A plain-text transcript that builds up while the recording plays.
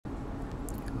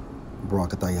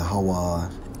Barakatah Yahweh,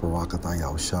 Barakatah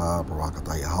Yahushua,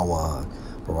 Barakatah Yahweh,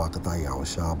 Barakatah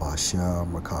Yahushua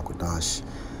Ba'Shem, Rakakwadash.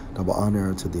 Double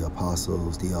honor to the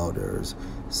apostles, the elders.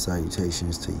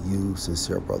 Salutations to you,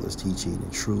 sincere brothers, teaching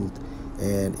in truth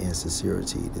and in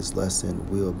sincerity. This lesson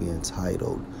will be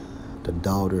entitled The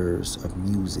Daughters of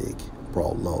Music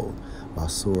Brought Low. My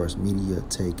source, Media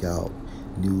Takeout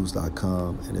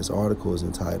News.com, and this article is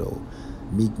entitled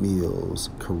Meek Mill's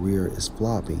Career is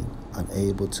Flopping,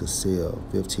 Unable to Sell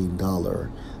 $15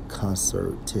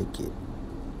 Concert Ticket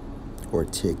or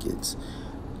Tickets.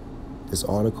 This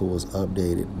article was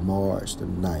updated March the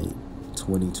 9th,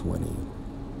 2020.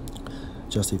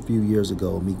 Just a few years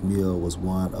ago, Meek Mill was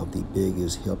one of the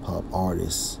biggest hip-hop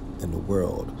artists in the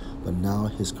world, but now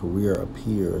his career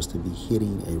appears to be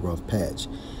hitting a rough patch.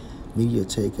 Media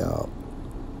Takeout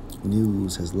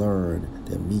News has learned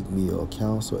that Meek Mill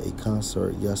canceled a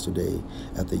concert yesterday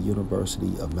at the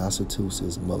University of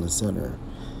Massachusetts Mullen Center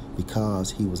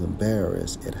because he was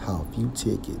embarrassed at how few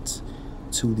tickets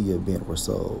to the event were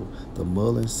sold. The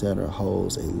Mullen Center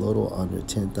holds a little under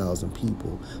 10,000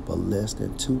 people, but less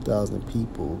than 2,000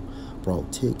 people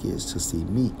brought tickets to see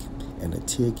Meek, and the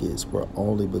tickets were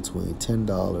only between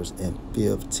 $10 and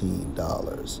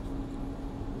 $15.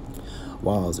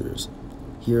 Wowzers.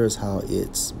 Here's how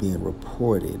it's being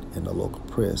reported in the local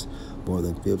press. More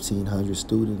than 1,500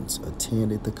 students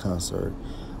attended the concert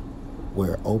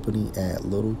where opening act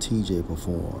Little TJ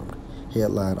performed.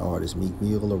 Headline artist Meek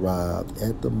Mill arrived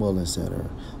at the Mullen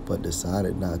Center but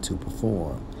decided not to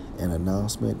perform. An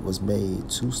announcement was made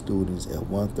to students at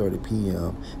 1:30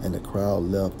 p.m. and the crowd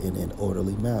left in an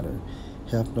orderly manner.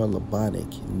 Hefner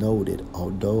Labonic noted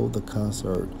although the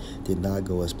concert did not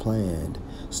go as planned,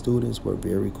 students were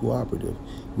very cooperative.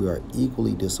 We are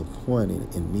equally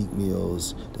disappointed in Meek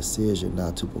Mill's decision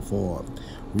not to perform.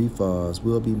 Refunds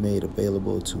will be made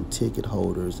available to ticket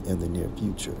holders in the near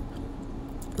future.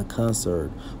 The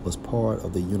concert was part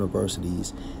of the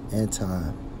university's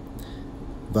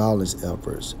anti-violence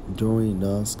efforts during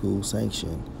non-school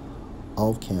sanctioned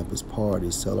off-campus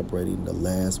parties celebrating the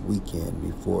last weekend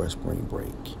before spring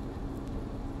break.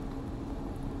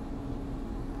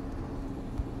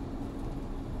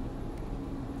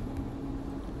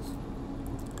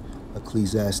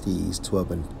 Ecclesiastes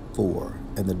 12:4,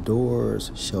 and the doors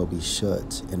shall be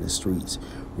shut in the streets,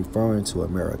 referring to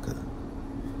America,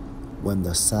 when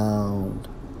the sound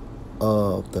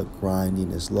of the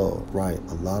grinding is low. Right,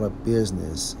 a lot of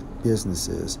businesses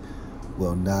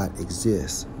will not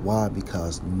exist. Why?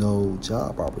 Because no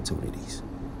job opportunities.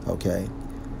 Okay?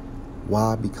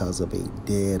 Why? Because of a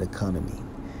dead economy.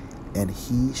 And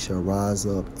he shall rise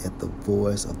up at the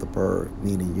voice of the bird,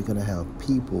 meaning you're going to have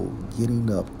people getting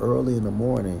up early in the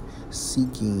morning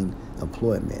seeking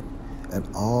employment. And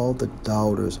all the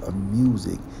daughters of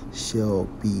music shall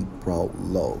be brought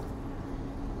low.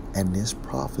 And this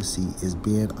prophecy is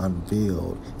being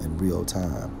unveiled in real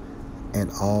time. And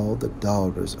all the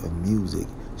daughters of music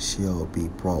shall be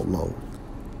brought low.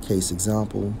 Case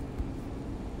example,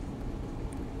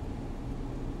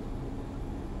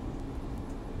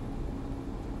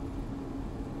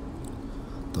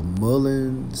 the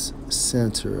Mullins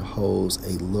Center holds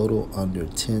a little under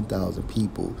 10,000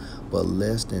 people, but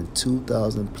less than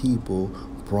 2,000 people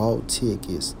brought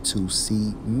tickets to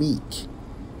see Meek.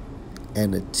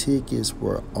 And the tickets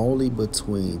were only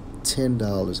between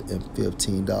 $10 and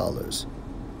 $15.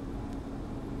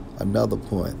 Another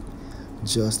point,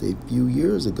 just a few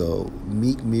years ago,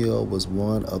 Meek Mill was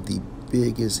one of the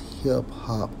biggest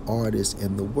hip-hop artists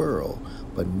in the world,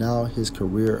 but now his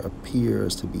career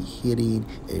appears to be hitting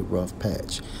a rough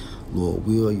patch. Lord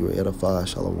will, you are edified.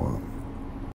 Shalom.